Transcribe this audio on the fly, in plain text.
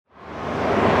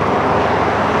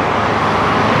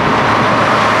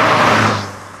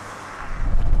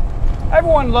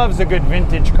Everyone loves a good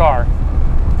vintage car.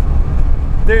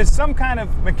 There's some kind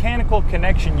of mechanical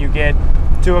connection you get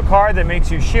to a car that makes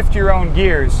you shift your own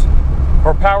gears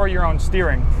or power your own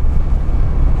steering.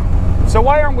 So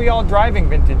why aren't we all driving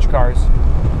vintage cars?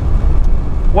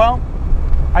 Well,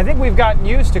 I think we've gotten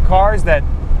used to cars that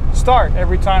start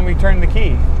every time we turn the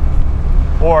key,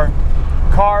 or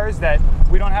cars that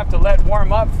we don't have to let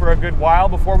warm up for a good while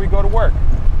before we go to work.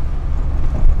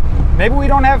 Maybe we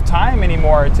don't have time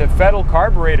anymore to fiddle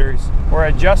carburetors or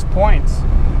adjust points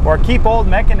or keep old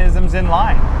mechanisms in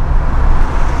line.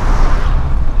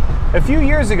 A few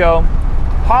years ago,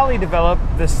 Holley developed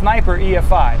the Sniper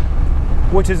EFI,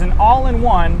 which is an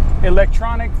all-in-one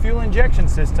electronic fuel injection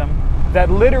system that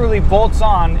literally bolts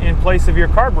on in place of your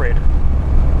carburetor.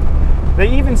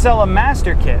 They even sell a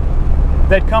master kit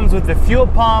that comes with the fuel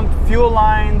pump, fuel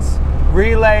lines,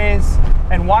 relays,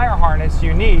 and wire harness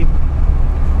you need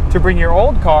to bring your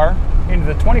old car into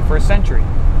the 21st century.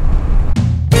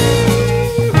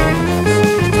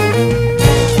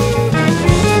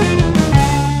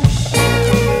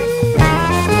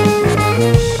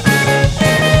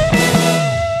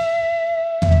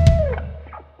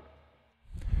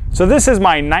 So this is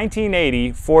my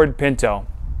 1980 Ford Pinto.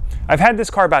 I've had this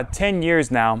car about 10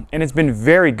 years now, and it's been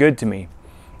very good to me,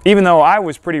 even though I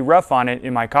was pretty rough on it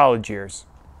in my college years.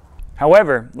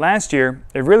 However, last year,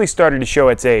 it really started to show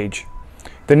its age.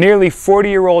 The nearly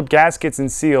 40-year-old gaskets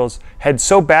and seals had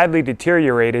so badly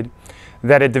deteriorated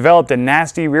that it developed a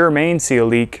nasty rear main seal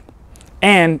leak,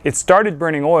 and it started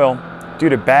burning oil due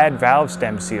to bad valve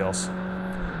stem seals.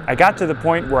 I got to the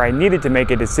point where I needed to make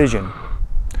a decision.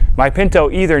 My Pinto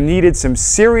either needed some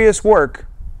serious work,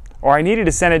 or I needed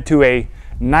to send it to a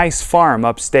nice farm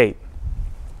upstate.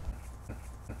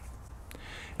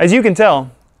 As you can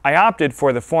tell, I opted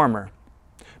for the former.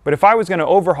 But if I was going to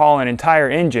overhaul an entire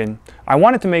engine, I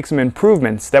wanted to make some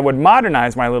improvements that would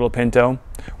modernize my little Pinto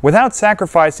without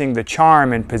sacrificing the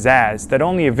charm and pizzazz that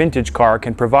only a vintage car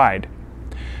can provide.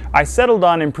 I settled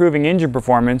on improving engine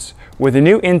performance with a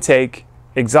new intake,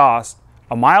 exhaust,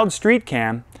 a mild street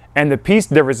cam, and the piece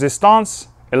de resistance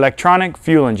electronic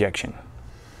fuel injection.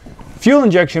 Fuel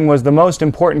injection was the most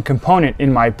important component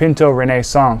in my Pinto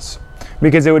Renaissance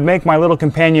because it would make my little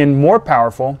companion more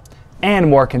powerful and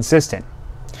more consistent.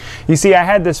 You see, I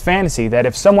had this fantasy that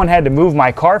if someone had to move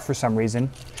my car for some reason,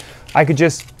 I could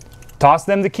just toss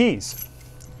them the keys.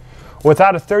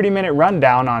 Without a 30-minute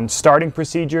rundown on starting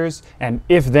procedures and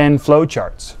if-then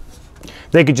flowcharts.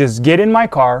 They could just get in my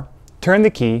car, turn the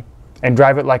key, and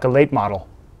drive it like a late model.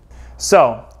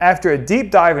 So, after a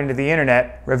deep dive into the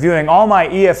internet, reviewing all my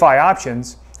EFI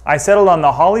options, I settled on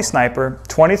the Holley Sniper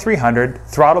 2300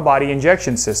 throttle body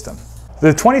injection system.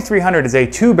 The 2300 is a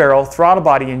 2-barrel throttle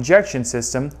body injection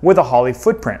system with a Holley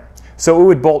footprint, so it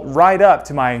would bolt right up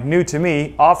to my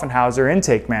new-to-me Offenhauser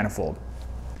intake manifold.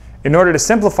 In order to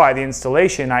simplify the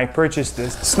installation, I purchased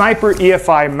this Sniper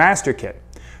EFI Master Kit,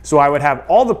 so I would have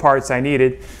all the parts I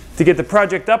needed to get the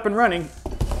project up and running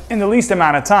in the least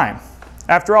amount of time.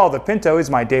 After all, the Pinto is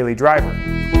my daily driver.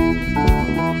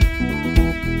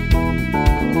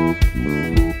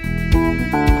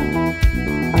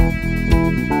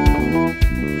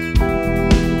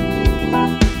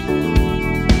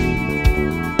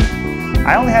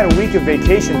 I only had a week of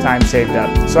vacation time saved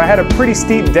up, so I had a pretty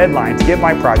steep deadline to get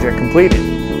my project completed.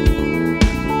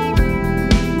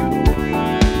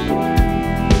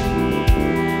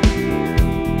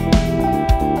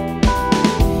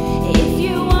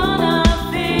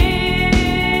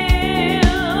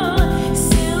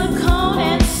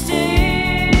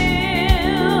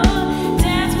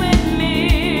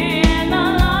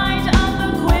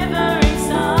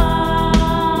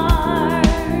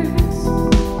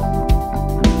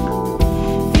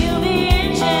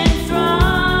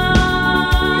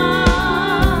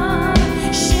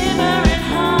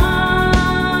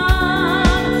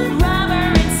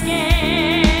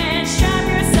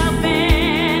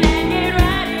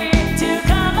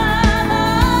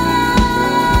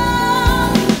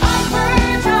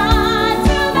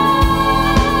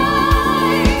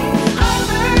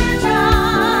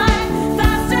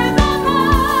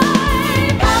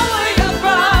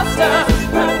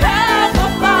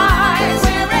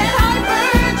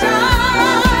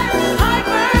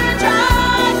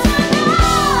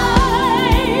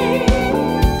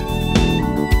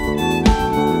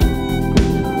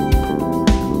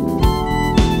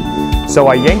 So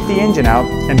I yanked the engine out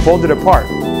and pulled it apart,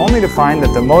 only to find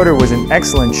that the motor was in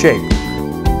excellent shape.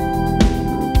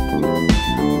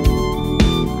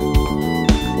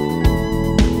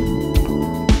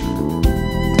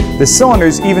 The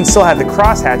cylinders even still had the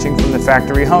cross hatching from the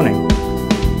factory honing.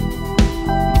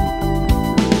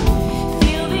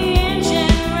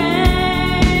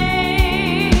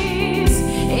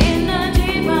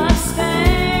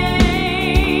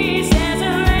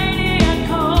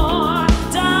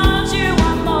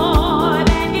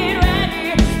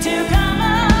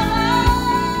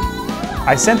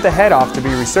 I sent the head off to be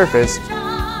resurfaced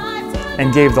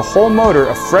and gave the whole motor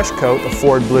a fresh coat of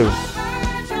Ford blue.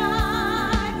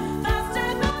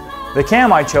 The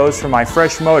cam I chose for my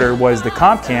fresh motor was the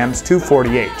Comp Cam's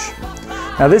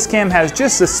 240H. Now this cam has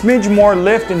just a smidge more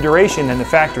lift and duration than the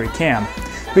factory cam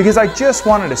because I just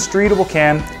wanted a streetable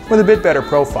cam with a bit better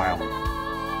profile.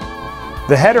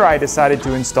 The header I decided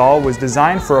to install was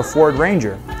designed for a Ford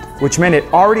Ranger, which meant it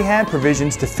already had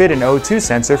provisions to fit an O2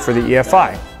 sensor for the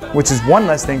EFI, which is one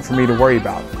less thing for me to worry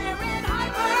about.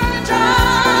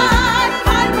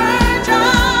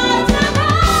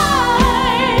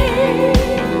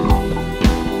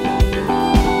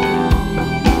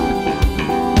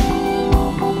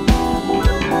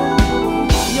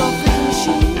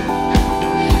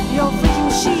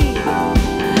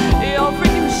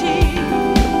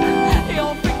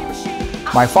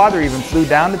 My father even flew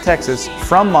down to Texas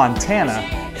from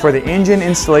Montana for the engine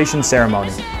installation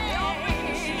ceremony.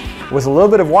 With a little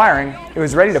bit of wiring, it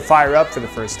was ready to fire up for the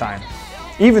first time,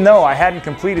 even though I hadn't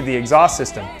completed the exhaust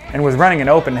system and was running an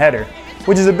open header,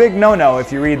 which is a big no-no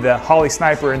if you read the Holley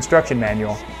Sniper instruction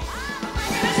manual.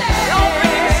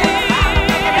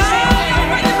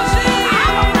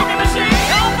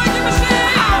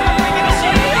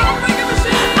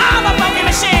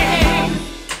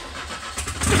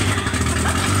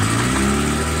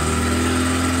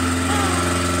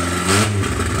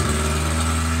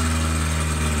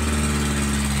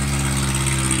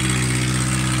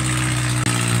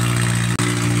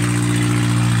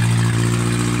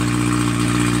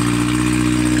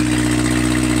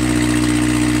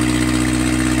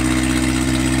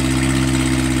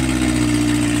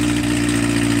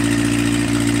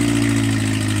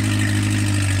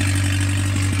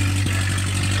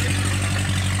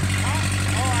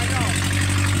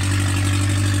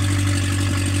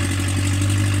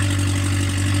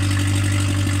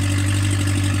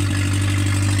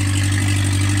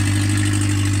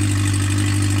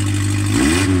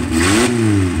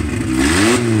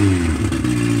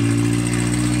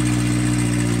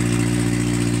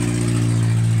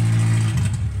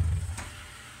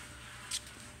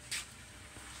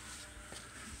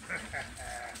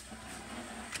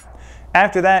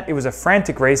 After that, it was a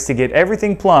frantic race to get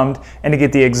everything plumbed and to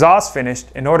get the exhaust finished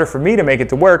in order for me to make it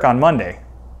to work on Monday.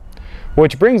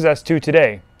 Which brings us to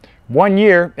today, 1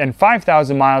 year and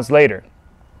 5,000 miles later.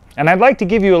 And I'd like to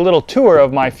give you a little tour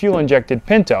of my fuel-injected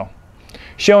Pinto,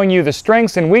 showing you the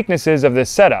strengths and weaknesses of this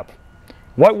setup,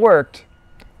 what worked,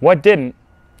 what didn't,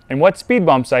 and what speed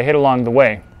bumps I hit along the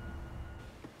way.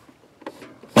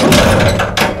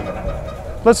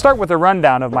 Let's start with a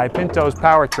rundown of my Pinto's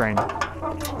powertrain.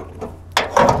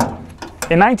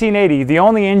 In 1980, the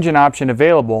only engine option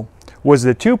available was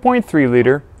the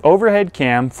 2.3-liter overhead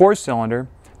cam 4-cylinder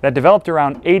that developed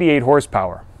around 88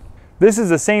 horsepower. This is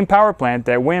the same power plant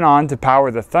that went on to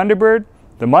power the Thunderbird,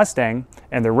 the Mustang,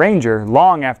 and the Ranger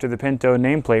long after the Pinto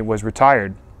nameplate was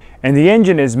retired. And the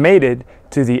engine is mated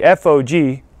to the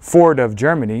FOG, Ford of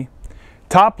Germany,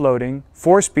 top-loading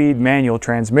 4-speed manual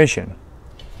transmission.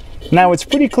 Now it's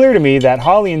pretty clear to me that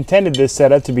Holley intended this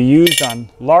setup to be used on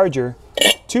larger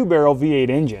 2-barrel V8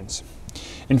 engines.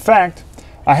 In fact,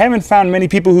 I haven't found many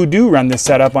people who do run this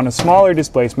setup on a smaller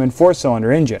displacement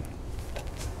 4-cylinder engine.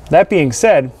 That being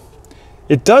said,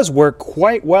 it does work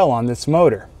quite well on this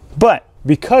motor. But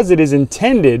because it is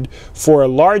intended for a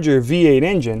larger V8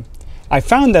 engine, I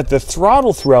found that the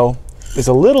throttle throw is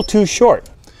a little too short.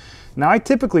 Now I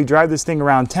typically drive this thing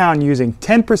around town using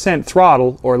 10%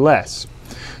 throttle or less.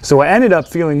 So I ended up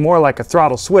feeling more like a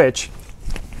throttle switch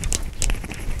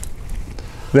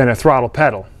than a throttle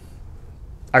pedal.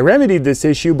 I remedied this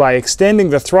issue by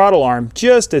extending the throttle arm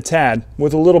just a tad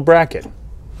with a little bracket.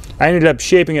 I ended up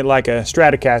shaping it like a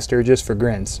Stratocaster just for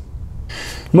grins.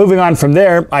 Moving on from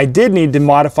there, I did need to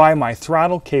modify my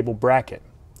throttle cable bracket.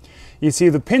 You see,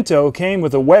 the Pinto came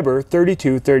with a Weber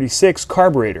 3236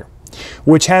 carburetor,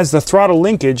 which has the throttle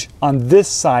linkage on this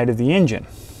side of the engine.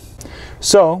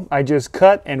 So I just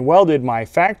cut and welded my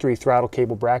factory throttle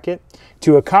cable bracket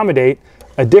to accommodate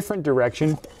a different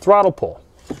direction throttle pull.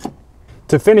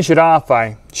 To finish it off,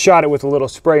 I shot it with a little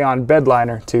spray-on bed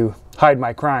liner to hide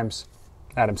my crimes.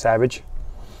 Adam Savage.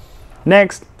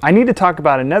 Next, I need to talk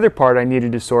about another part I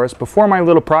needed to source before my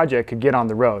little project could get on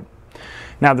the road.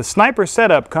 Now the Sniper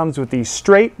setup comes with these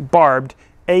straight barbed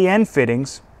AN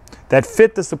fittings that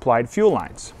fit the supplied fuel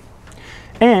lines.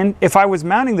 And if I was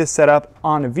mounting this setup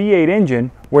on a V8 engine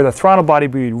where the throttle body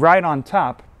would be right on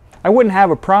top, I wouldn't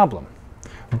have a problem.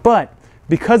 But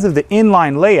because of the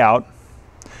inline layout,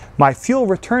 my fuel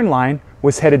return line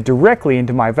was headed directly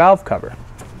into my valve cover.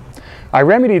 I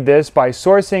remedied this by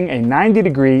sourcing a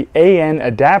 90-degree AN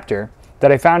adapter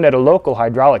that I found at a local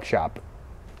hydraulic shop.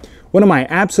 One of my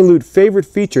absolute favorite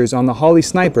features on the Holley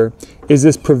Sniper is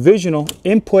this provisional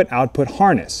input-output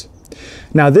harness.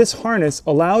 Now this harness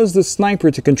allows the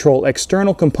Sniper to control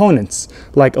external components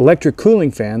like electric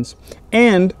cooling fans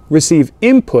and receive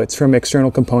inputs from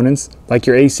external components like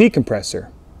your AC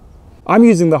compressor. I'm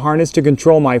using the harness to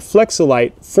control my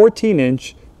Flexolite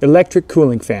 14-inch electric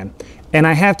cooling fan, and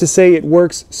I have to say it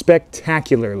works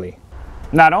spectacularly.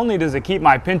 Not only does it keep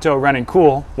my Pinto running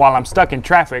cool while I'm stuck in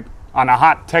traffic on a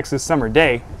hot Texas summer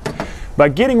day,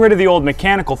 but getting rid of the old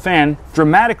mechanical fan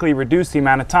dramatically reduced the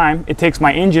amount of time it takes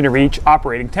my engine to reach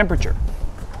operating temperature.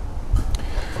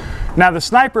 Now the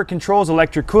Sniper controls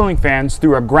electric cooling fans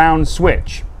through a ground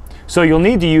switch, so you'll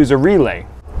need to use a relay.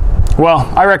 Well,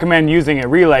 I recommend using a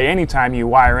relay anytime you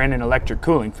wire in an electric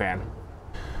cooling fan.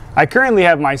 I currently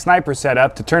have my Sniper set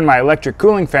up to turn my electric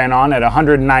cooling fan on at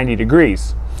 190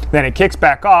 degrees. Then it kicks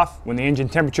back off when the engine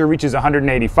temperature reaches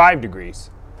 185 degrees.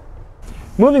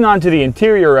 Moving on to the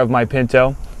interior of my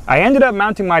Pinto, I ended up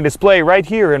mounting my display right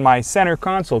here in my center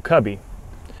console cubby.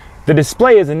 The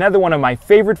display is another one of my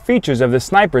favorite features of the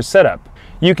Sniper setup.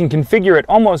 You can configure it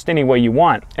almost any way you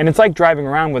want, and it's like driving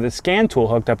around with a scan tool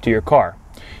hooked up to your car.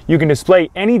 You can display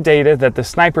any data that the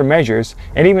Sniper measures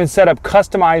and even set up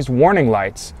customized warning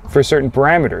lights for certain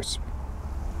parameters.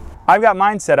 I've got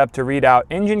mine set up to read out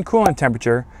engine coolant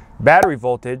temperature, battery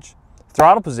voltage,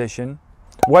 throttle position,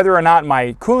 whether or not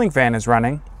my cooling fan is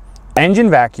running, engine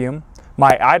vacuum,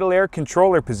 my idle air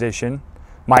controller position,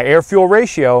 my air-fuel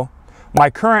ratio, my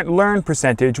current learn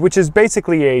percentage, which is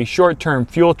basically a short-term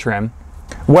fuel trim,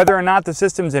 whether or not the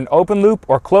system's in open loop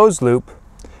or closed loop,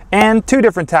 and two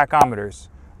different tachometers.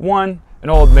 One, an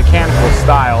old mechanical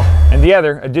style, and the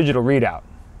other, a digital readout.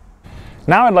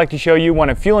 Now I'd like to show you one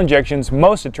of fuel injection's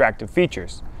most attractive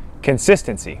features,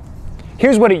 consistency.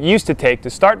 Here's what it used to take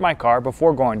to start my car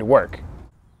before going to work.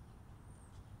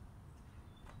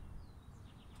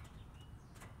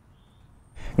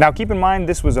 Now keep in mind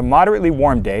this was a moderately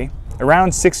warm day,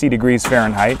 around 60 degrees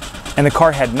Fahrenheit, and the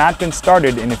car had not been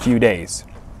started in a few days.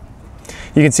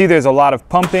 You can see there's a lot of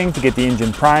pumping to get the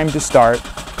engine primed to start.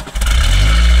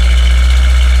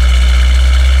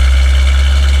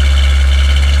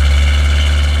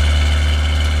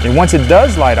 And once it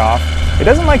does light off, it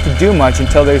doesn't like to do much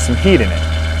until there's some heat in it.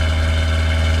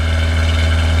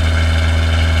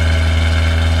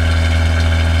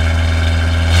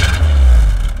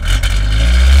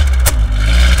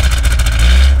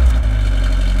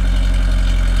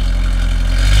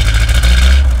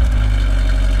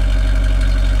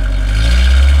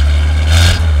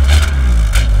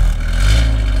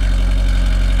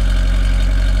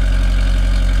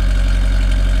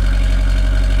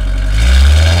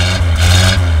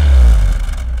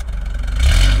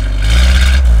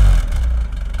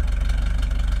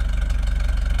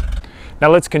 Now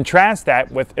let's contrast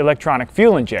that with electronic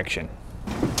fuel injection.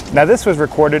 Now this was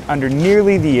recorded under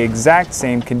nearly the exact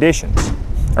same conditions,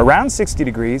 around 60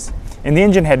 degrees, and the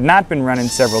engine had not been run in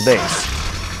several days.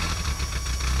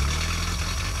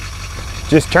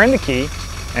 Just turn the key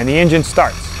and the engine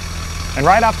starts, and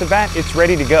right off the bat it's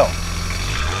ready to go.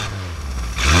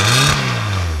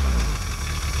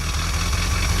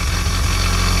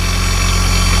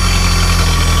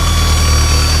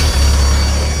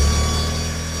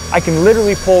 I can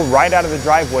literally pull right out of the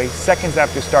driveway seconds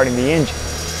after starting the engine.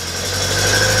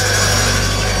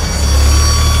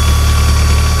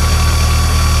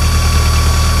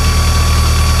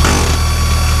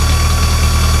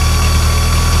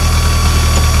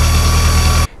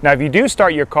 Now if you do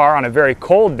start your car on a very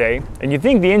cold day and you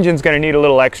think the engine's going to need a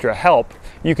little extra help,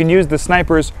 you can use the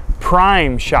Sniper's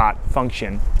prime shot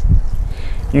function.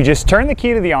 You just turn the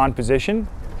key to the on position,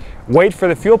 wait for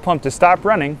the fuel pump to stop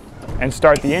running, and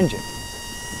start the engine.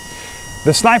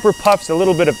 The Sniper puffs a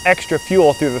little bit of extra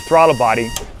fuel through the throttle body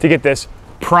to get this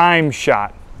prime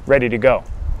shot ready to go.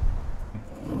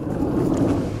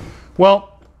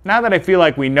 Well, now that I feel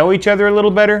like we know each other a little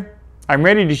better, I'm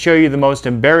ready to show you the most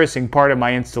embarrassing part of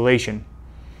my installation.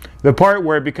 The part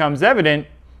where it becomes evident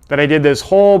that I did this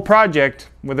whole project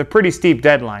with a pretty steep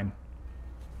deadline.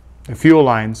 The fuel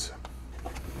lines.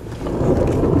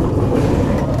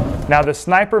 Now the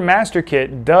Sniper Master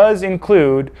Kit does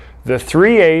include the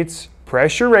 3/8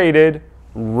 pressure-rated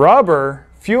rubber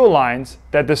fuel lines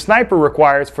that the Sniper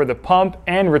requires for the pump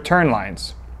and return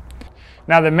lines.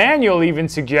 Now the manual even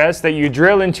suggests that you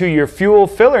drill into your fuel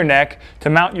filler neck to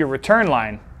mount your return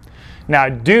line. Now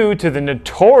due to the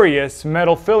notorious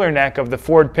metal filler neck of the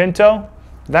Ford Pinto,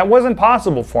 that wasn't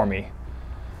possible for me.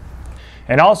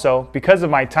 And also, because of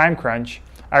my time crunch,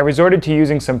 I resorted to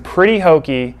using some pretty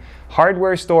hokey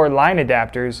hardware store line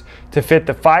adapters to fit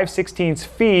the 5/16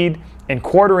 feed and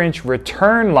 1/4"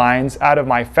 return lines out of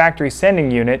my factory sending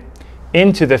unit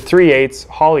into the 3/8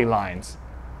 Holley lines.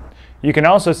 You can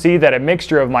also see that a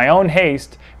mixture of my own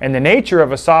haste and the nature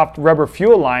of a soft rubber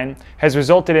fuel line has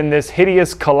resulted in this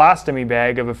hideous colostomy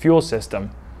bag of a fuel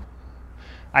system.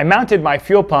 I mounted my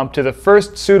fuel pump to the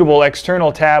first suitable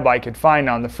external tab I could find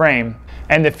on the frame,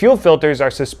 and the fuel filters are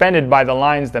suspended by the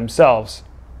lines themselves.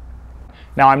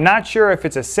 Now I'm not sure if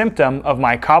it's a symptom of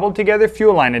my cobbled together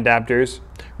fuel line adapters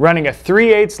running a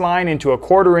 3/8 line into a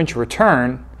 1/4"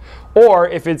 return, or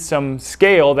if it's some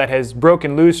scale that has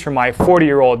broken loose from my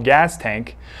 40-year-old gas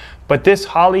tank, but this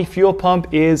Holley fuel pump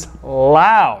is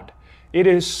loud. It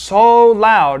is so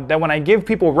loud that when I give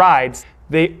people rides,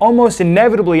 they almost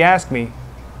inevitably ask me,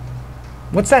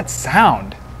 "What's that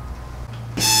sound?"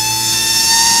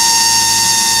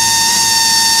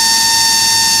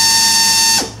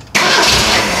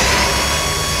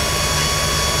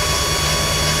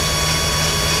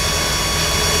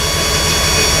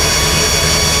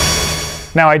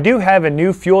 Now I do have a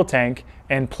new fuel tank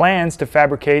and plans to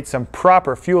fabricate some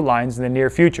proper fuel lines in the near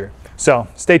future, so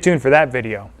stay tuned for that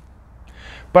video.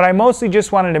 But I mostly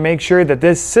just wanted to make sure that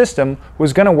this system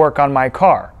was going to work on my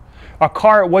car. A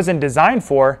car it wasn't designed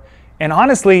for, and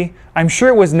honestly, I'm sure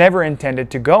it was never intended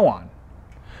to go on.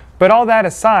 But all that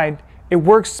aside, it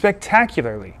works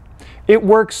spectacularly. It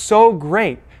works so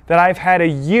great that I've had a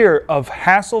year of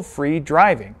hassle-free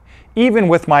driving, even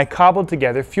with my cobbled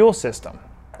together fuel system.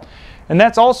 And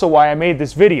that's also why I made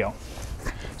this video,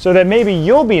 so that maybe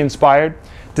you'll be inspired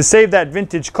to save that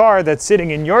vintage car that's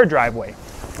sitting in your driveway.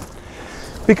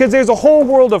 Because there's a whole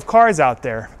world of cars out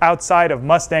there, outside of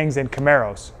Mustangs and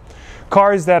Camaros.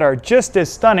 Cars that are just as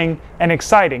stunning and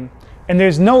exciting, and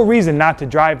there's no reason not to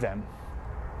drive them.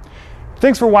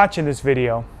 Thanks for watching this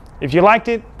video. If you liked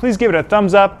it, please give it a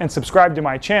thumbs up and subscribe to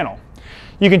my channel.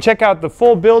 You can check out the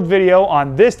full build video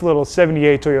on this little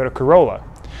 '78 Toyota Corolla.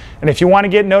 And if you want to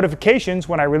get notifications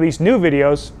when I release new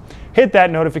videos, hit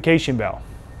that notification bell.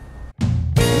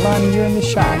 Lonnie, you're in the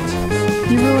shot.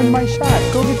 You ruined my shot.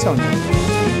 Go get something.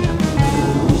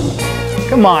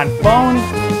 Come on, phone.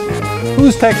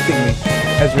 Who's texting me?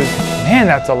 Man,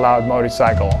 that's a loud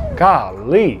motorcycle.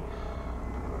 Golly.